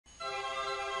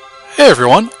Hey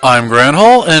everyone, I'm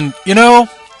Granhall, and you know,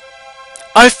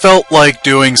 I felt like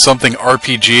doing something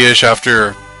RPG-ish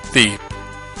after the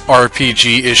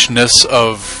RPG-ishness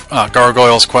of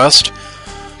Gargoyle's Quest,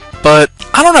 but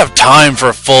I don't have time for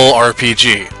a full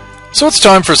RPG, so it's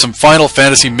time for some Final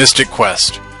Fantasy Mystic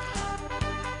Quest.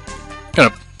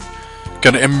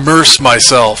 Gonna immerse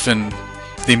myself in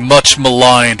the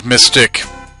much-maligned Mystic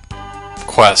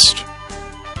Quest.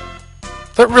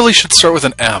 That really should start with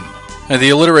an M. And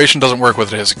the alliteration doesn't work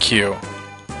with it as a Q.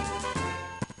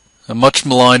 A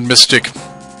much-maligned Mystic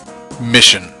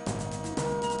Mission.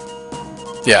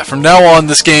 Yeah, from now on,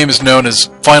 this game is known as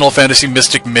Final Fantasy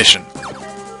Mystic Mission.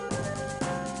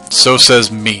 So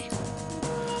says me.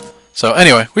 So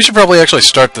anyway, we should probably actually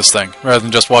start this thing, rather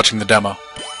than just watching the demo.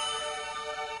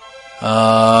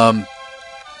 Yeah,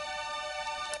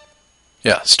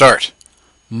 start.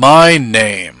 My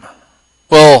name.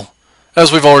 Well,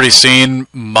 as we've already seen,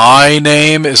 my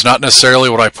name is not necessarily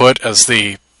what I put as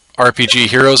the RPG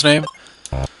hero's name.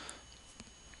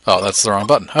 Oh, that's the wrong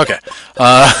button. Okay.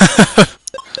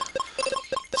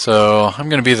 So, I'm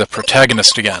going to be the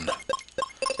protagonist again.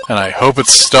 And I hope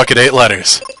it's stuck at 8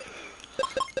 letters.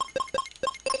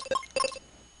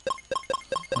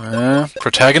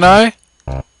 Protagoni?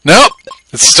 Nope!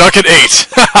 It's stuck at 8!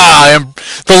 I am...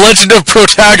 The legend of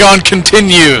Protagon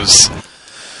continues!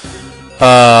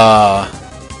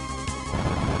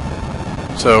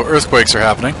 So earthquakes are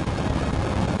happening,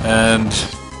 and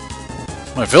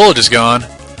my village is gone.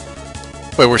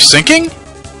 Wait, we're sinking?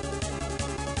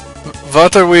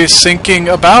 What are we sinking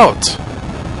about?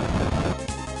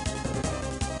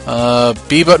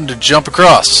 B button to jump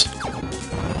across.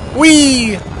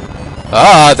 Whee!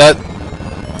 Ah, that...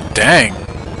 Dang.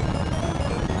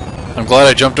 I'm glad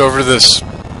I jumped over this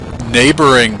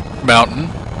neighboring mountain.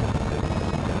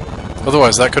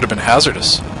 Otherwise, that could have been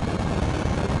hazardous.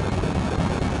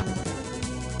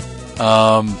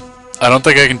 I don't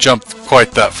think I can jump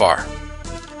quite that far.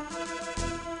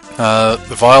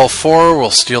 The Vial 4 will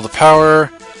steal the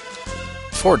power.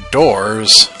 4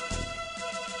 doors.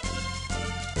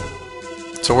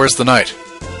 So where's the knight?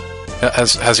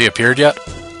 Has he appeared yet?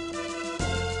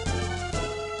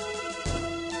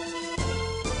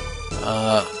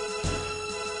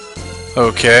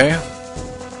 Okay.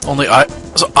 Only I...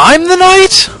 So I'm the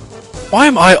knight? Why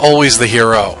am I always the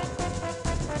hero?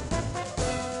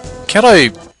 Can't I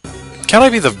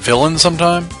be the villain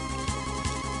sometime?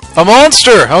 A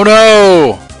monster! Oh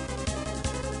no!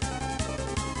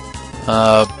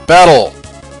 Battle.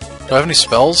 Do I have any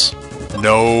spells?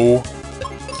 No.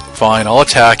 Fine, I'll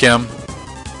attack him.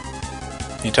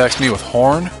 He attacks me with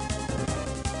Horn.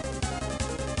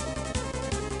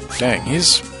 Dang, he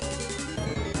is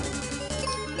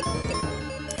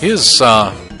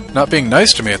not being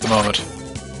nice to me at the moment.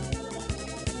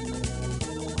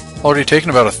 Already taken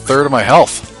about 1/3 of my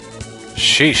health.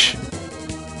 Sheesh.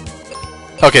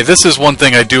 Okay, this is one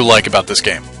thing I do like about this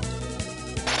game.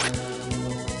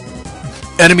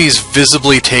 Enemies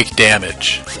visibly take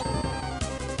damage.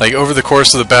 Like, over the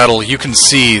course of the battle, you can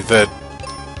see that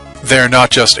they're not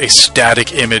just a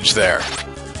static image there.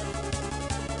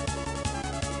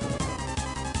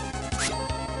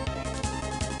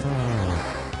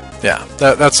 Yeah,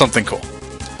 that's something cool.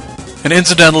 And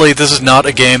incidentally, this is not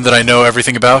a game that I know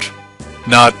everything about.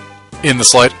 Not in the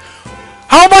slight.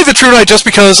 How am I the True Knight just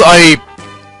because I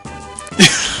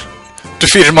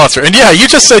defeated a monster? And yeah, you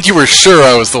just said you were sure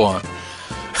I was the one.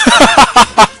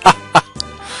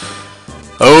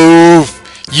 Oh,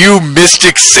 you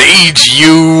mystic sage,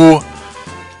 you!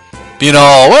 You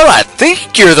know, well, I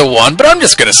think you're the one, but I'm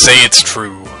just gonna say it's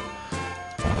true.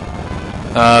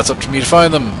 It's up to me to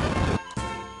find them.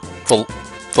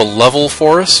 The level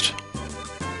forest?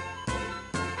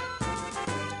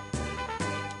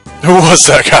 Who was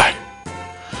that guy?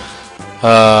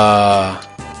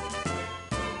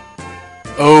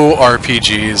 Oh,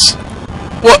 RPGs.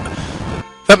 What?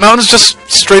 That mountain's just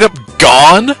straight up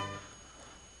gone?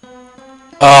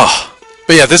 Ugh.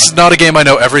 But yeah, this is not a game I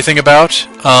know everything about.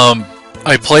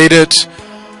 I played it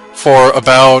for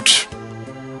about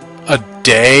a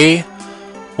day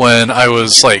when I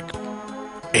was like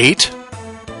 8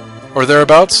 or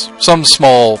thereabouts, some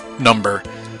small number.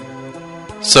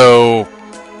 So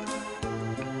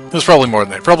it was probably more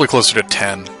than that, probably closer to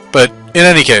 10. But in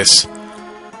any case,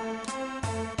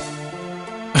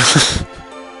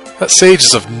 that sage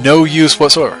is of no use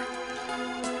whatsoever.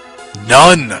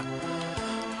 None.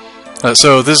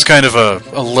 So this is kind of a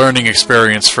learning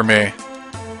experience for me.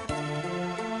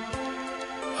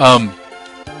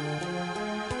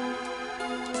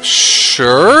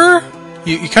 Sure?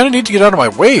 You kind of need to get out of my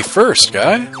way first,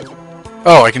 guy.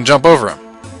 Oh, I can jump over him.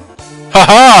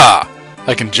 Ha-ha!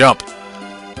 I can jump.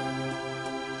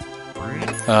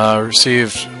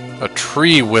 Received a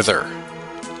tree wither.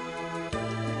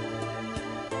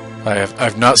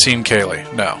 I've not seen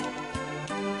Kaylee, no.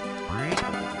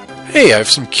 Hey, I have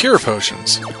some cure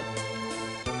potions.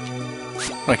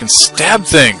 I can stab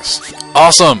things!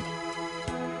 Awesome!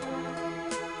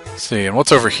 Let's see, and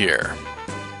what's over here?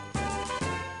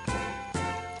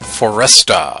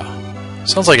 Foresta.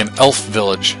 Sounds like an elf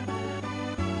village.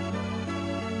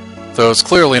 Though it's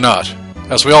clearly not.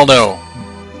 As we all know,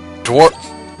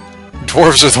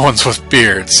 dwarves are the ones with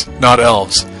beards, not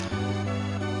elves.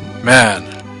 Man,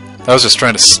 I was just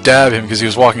trying to stab him because he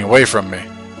was walking away from me.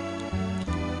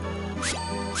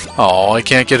 Oh, I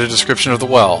can't get a description of the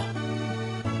well.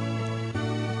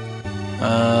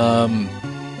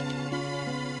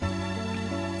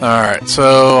 Alright,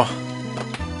 so...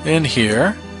 in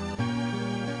here...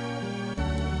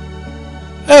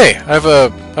 Hey! I have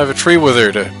a tree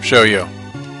wither to show you.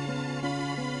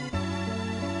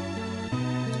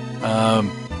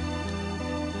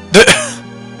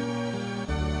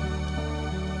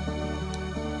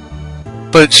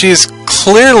 But she's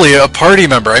clearly a party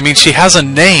member. I mean, she has a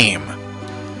name.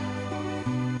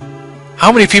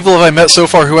 How many people have I met so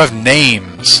far who have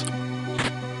names?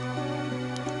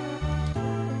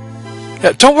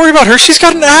 Yeah, don't worry about her. She's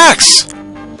got an axe.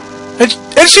 And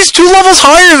she's 2 levels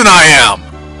higher than I am.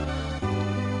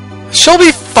 She'll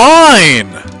be fine.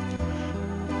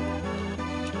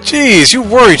 Jeez, you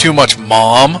worry too much,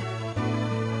 Mom.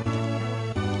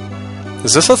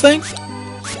 Is this a thing?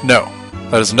 No,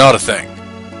 that is not a thing.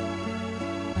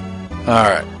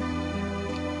 Alright.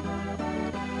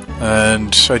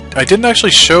 And I didn't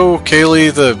actually show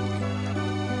Kaylee the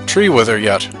tree wither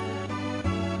yet.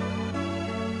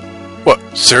 What?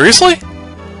 Seriously?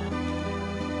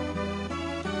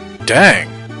 Dang,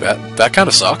 that kind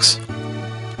of sucks.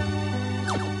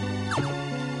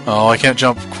 Oh, I can't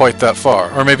jump quite that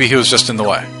far. Or maybe he was just in the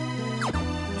way.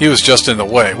 He was just in the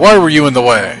way. Why were you in the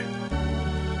way?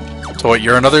 So what,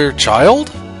 you're another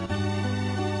child?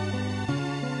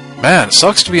 Man, it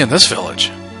sucks to be in this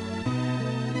village.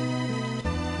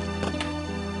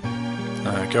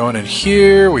 Going in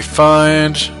here, we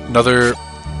find another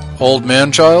old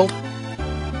man child.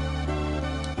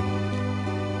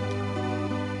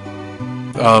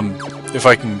 If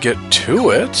I can get to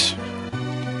it...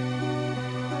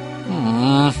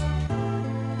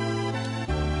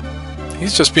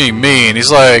 He's just being mean.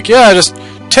 He's like, yeah, just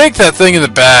take that thing in the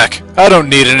back. I don't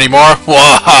need it anymore.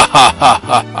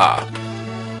 Wahahaha.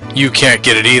 You can't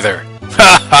get it either.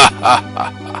 Ha ha ha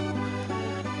ha.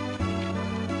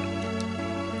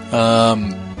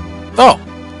 Oh.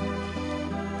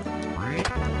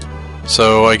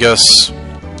 So I guess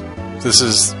this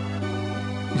is...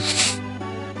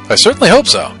 I certainly hope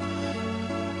so.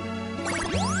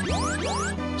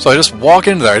 So I just walk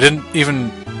into there. I didn't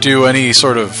even do any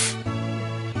sort of...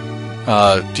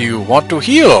 do you want to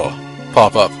heal?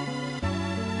 Pop up.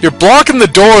 You're blocking the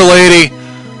door, lady!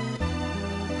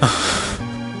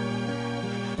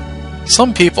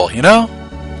 Some people, you know?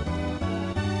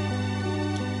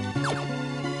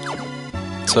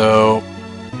 So...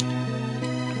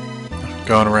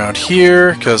 going around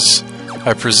here, because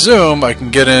I presume I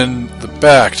can get in the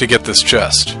back to get this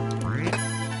chest.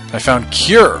 I found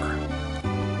Cure.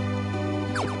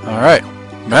 Alright.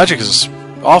 Magic is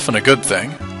often a good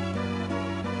thing.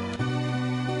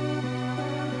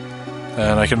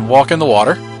 And I can walk in the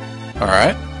water.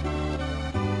 Alright.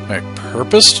 My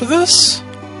purpose to this?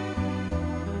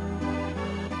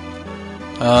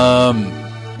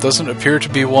 Doesn't appear to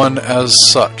be one as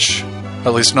such.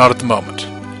 At least not at the moment.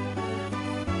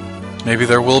 Maybe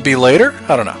there will be later?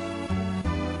 I don't know.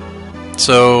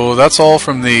 So that's all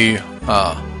from the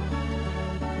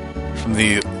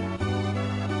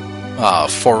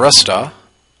Foresta.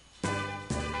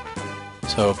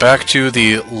 So back to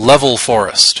the level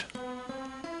forest.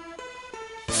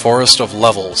 Forest of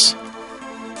levels.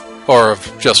 Or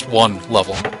of just one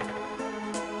level.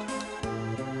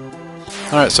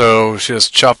 Alright, so she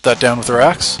just chopped that down with her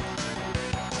axe.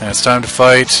 And it's time to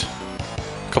fight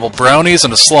a couple brownies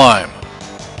and a slime.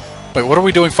 Wait, what are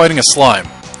we doing fighting a slime?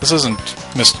 This isn't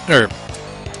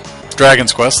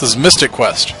Dragon's Quest, this is Mystic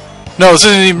Quest. No, this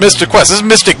isn't even Mystic Quest, this is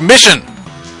Mystic Mission!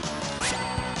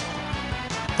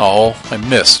 Oh, I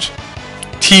missed.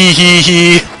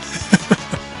 Tee-hee-hee!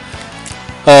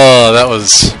 Oh, that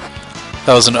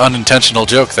was an unintentional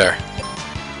joke there.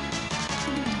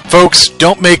 Folks,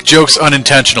 don't make jokes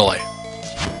unintentionally.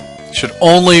 You should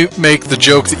only make the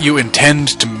joke that you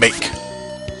intend to make.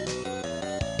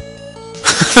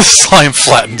 The slime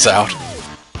flattens out.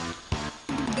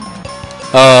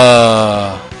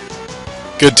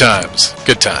 Good times.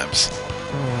 Good times.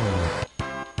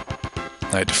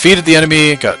 I defeated the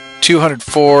enemy, got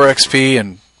 204 XP,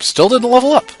 and still didn't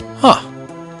level up. Huh.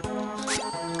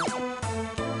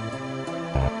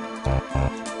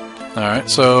 Alright,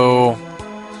 so...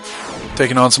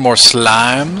 taking on some more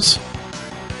slimes.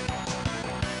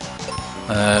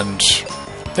 And...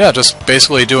 yeah, just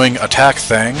basically doing attack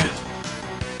thing.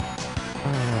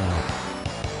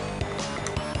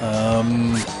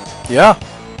 Yeah.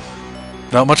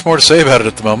 Not much more to say about it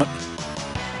at the moment.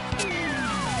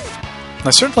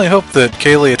 I certainly hope that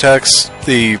Kaylee attacks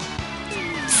the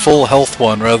full health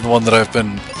one rather than the one that I've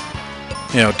been,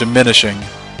 you know, diminishing.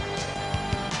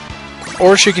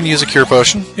 Or she can use a cure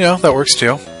potion. You know, that works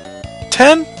too.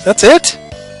 10? That's it?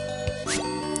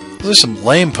 Those are some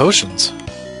lame potions.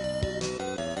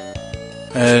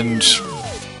 And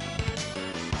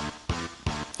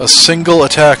a single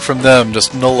attack from them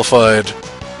just nullified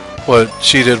what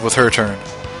she did with her turn.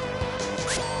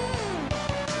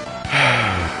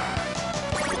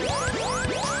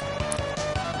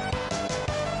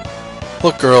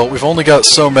 Look, girl, we've only got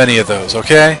so many of those,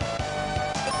 okay?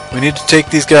 We need to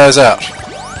take these guys out.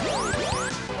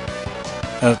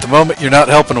 And at the moment, you're not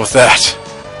helping with that.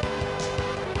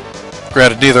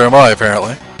 Granted, neither am I,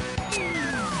 apparently.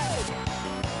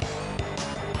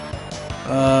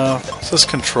 What's this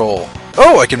control?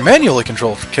 Oh, I can manually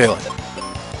control Kaylee.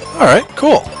 Alright,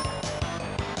 cool.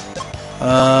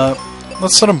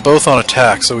 Let's set them both on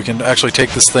attack so we can actually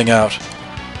take this thing out.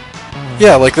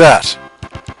 Yeah, like that.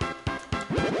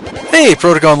 Hey,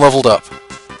 Protagon leveled up.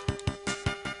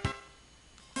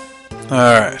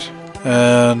 Alright.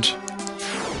 And...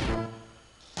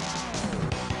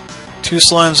 2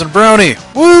 slimes and brownie!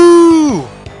 Woo!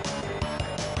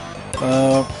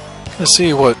 Gonna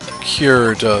see what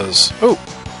cure does. Oh!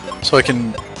 So I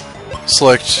can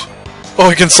select... oh,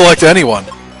 I can select anyone!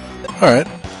 Alright.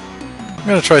 I'm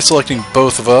gonna try selecting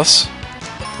both of us.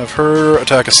 Have her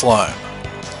attack a slime.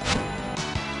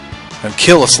 And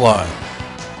kill a slime.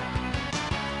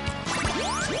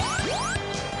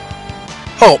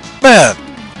 Oh, man!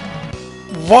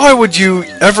 Why would you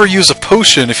ever use a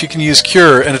potion if you can use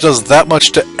cure and it does that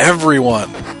much to everyone?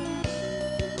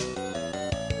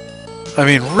 I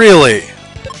mean, really?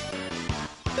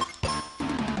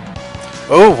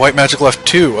 Oh, white magic left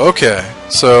 2. Okay,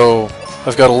 so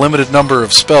I've got a limited number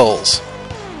of spells.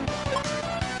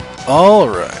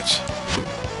 Alright.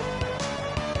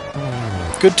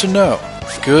 Good to know.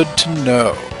 Good to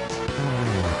know.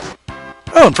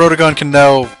 Oh, and Protagon can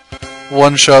now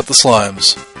one-shot the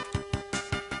slimes.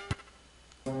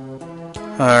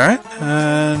 Alright,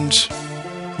 and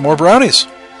more brownies.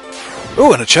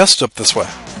 Ooh, and a chest up this way.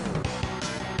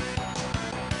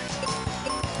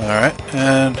 Alright,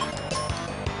 and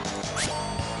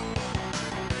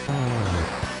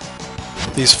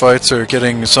these fights are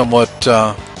getting somewhat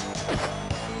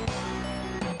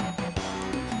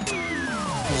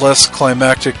less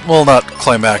climactic. Well, not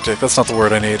climactic, that's not the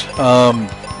word I need.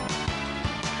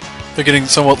 They're getting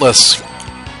somewhat less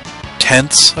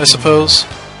tense, I suppose.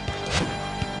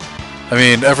 I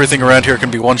mean, everything around here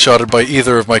can be one-shotted by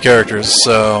either of my characters,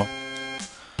 so...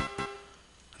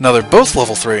 Now they're both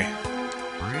level 3.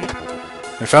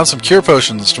 I found some cure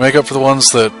potions to make up for the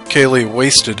ones that Kaylee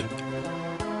wasted.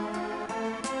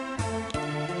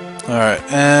 Alright,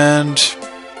 and...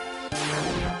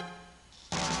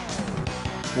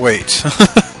 wait.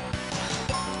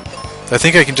 I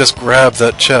think I can just grab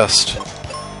that chest.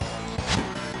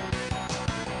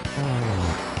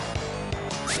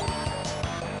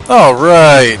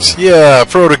 Alright, yeah,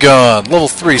 Protagon, level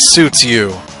 3 suits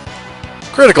you.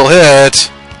 Critical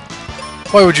hit!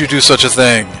 Why would you do such a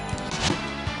thing?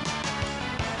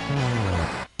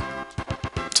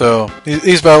 So,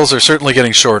 these battles are certainly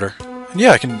getting shorter. And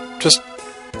yeah, I can just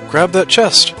grab that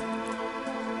chest.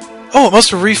 Oh, it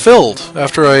must have refilled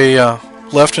after I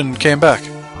left and came back.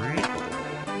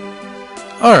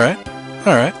 Alright,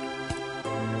 alright.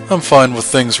 I'm fine with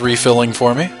things refilling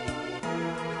for me.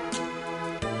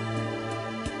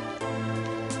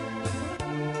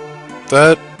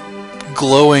 That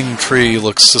glowing tree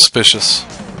looks suspicious.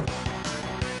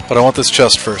 But I want this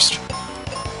chest first.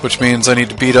 Which means I need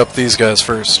to beat up these guys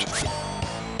first.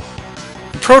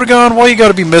 Protagon, why you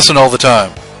gotta be missing all the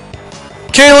time?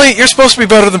 Kaylee, you're supposed to be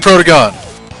better than Protagon!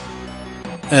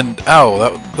 And,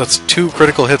 ow, that's 2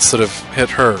 critical hits that have hit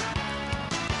her.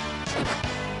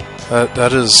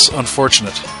 That is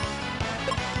unfortunate.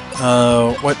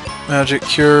 What magic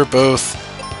cure, both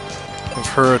of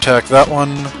her attack that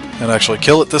one, and actually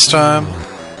kill it this time.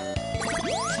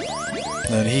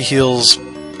 And then he heals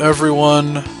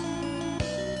everyone.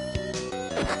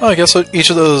 Oh, I guess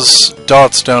each of those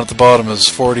dots down at the bottom is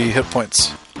 40 hit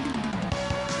points.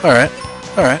 Alright,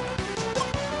 alright.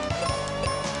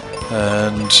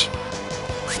 And...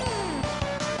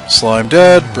 Slime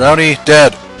dead, Brownie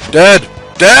dead. Dead!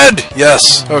 Dead!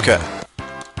 Yes! Okay.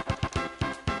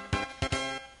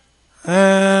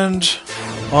 And...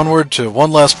 onward to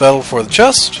one last battle for the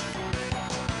chest.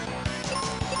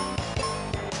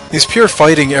 These pure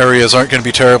fighting areas aren't going to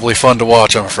be terribly fun to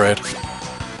watch, I'm afraid.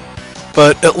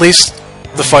 But at least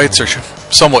the fights are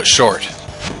somewhat short,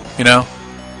 you know?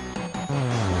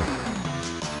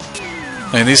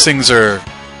 I mean, these things are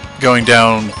going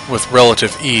down with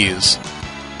relative ease.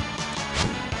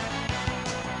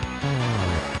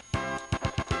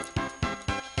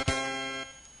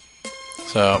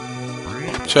 So,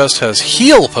 chest has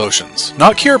heal potions.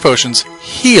 Not cure potions,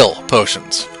 heal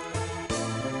potions.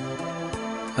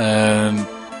 And...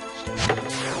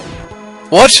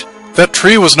 what? That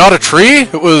tree was not a tree?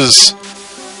 It was...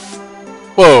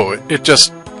 whoa, it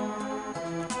just...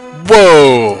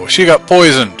 whoa! She got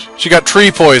poisoned. She got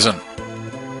tree poison.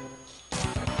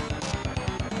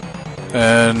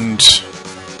 And...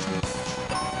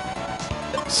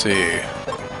 let's see...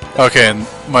 okay, and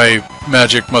my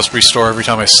magic must restore every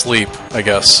time I sleep, I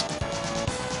guess.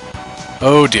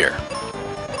 Oh dear.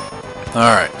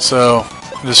 Alright, so...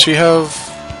 does she have...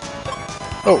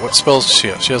 oh, what spells does she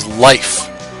have? She has life.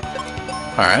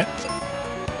 Alright.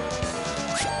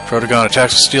 Protagon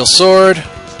attacks with Steel Sword,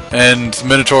 and the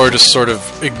Minotaur just sort of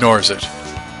ignores it.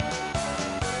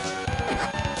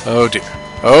 Oh dear.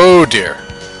 Oh dear.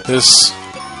 This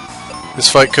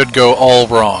fight could go all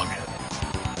wrong.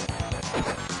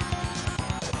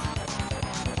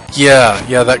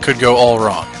 Yeah, that could go all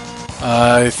wrong.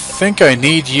 I think I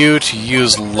need you to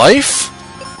use life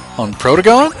on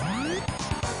Protagon?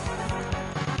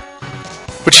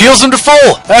 Which heals him to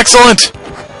full! Excellent!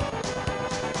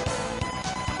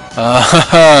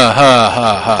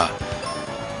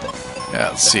 Yeah,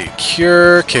 let's see.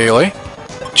 Cure Kaylee.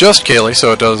 Just Kaylee,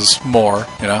 so it does more,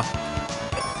 you know.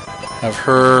 Have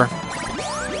her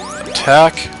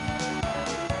attack.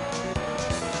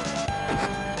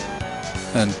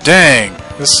 And dang,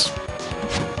 this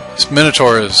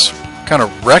Minotaur is kind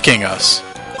of wrecking us.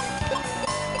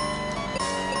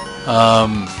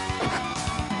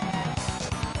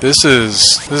 This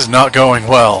is not going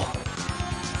well.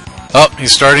 Oh,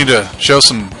 he's starting to show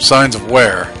some signs of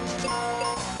wear.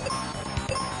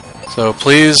 So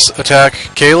please attack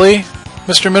Kaylee,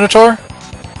 Mr. Minotaur?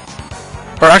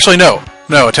 Or actually, no.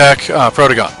 No, attack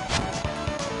Protagon.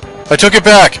 I took it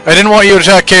back! I didn't want you to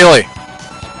attack Kaylee!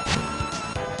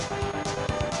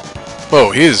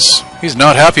 Whoa, he's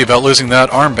not happy about losing that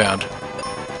armband.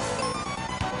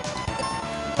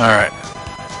 Alright.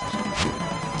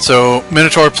 So,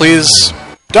 Minotaur, please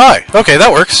die. Okay,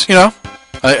 that works, you know.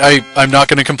 I'm not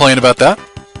going to complain about that.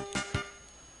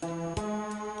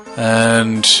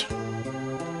 And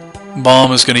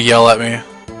Mom is going to yell at me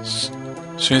as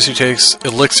soon as he takes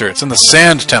Elixir. It's in the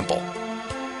Sand Temple.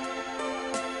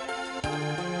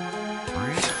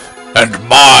 And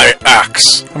my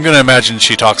axe! I'm going to imagine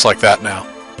she talks like that now.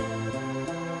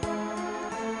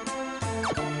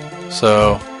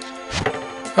 So...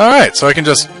 alright, so I can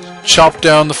just chop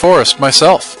down the forest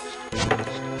myself.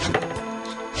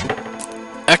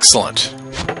 Excellent.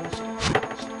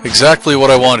 Exactly what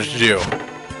I wanted to do.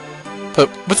 But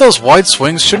with those wide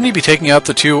swings, shouldn't he be taking out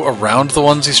the two around the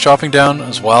ones he's chopping down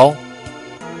as well?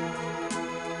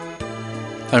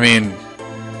 I mean,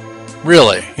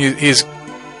 really, he's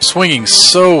swinging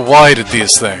so wide at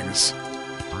these things.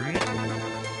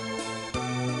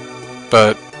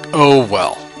 But, oh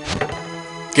well.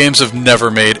 Games have never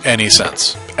made any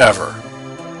sense. Ever.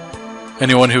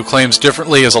 Anyone who claims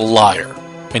differently is a liar,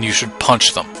 and you should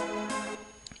punch them.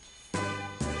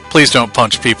 Please don't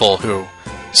punch people who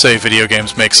say video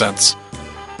games make sense.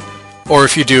 Or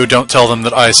if you do, don't tell them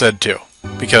that I said to.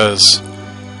 Because,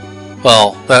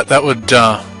 well, that would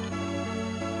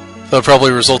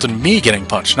probably result in me getting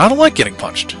punched. And I don't like getting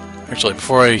punched. Actually,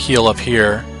 before I heal up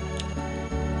here...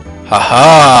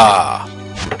 haha!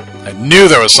 I knew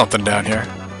there was something down here.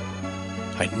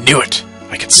 I knew it!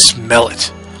 I could smell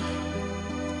it.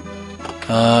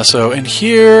 So in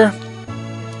here...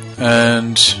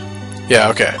 and... yeah,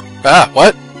 okay. Ah,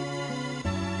 what?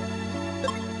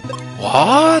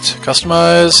 What?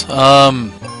 Customize?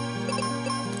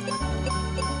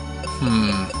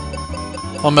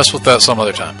 I'll mess with that some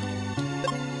other time.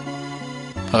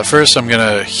 First I'm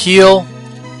gonna heal.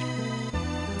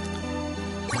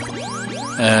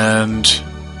 And...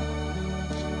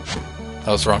 that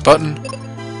was the wrong button.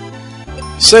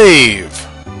 Save!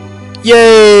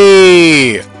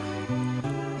 Yay!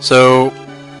 So,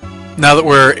 now that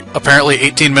we're apparently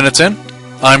 18 minutes in,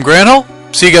 I'm Granhill.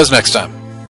 See you guys next time.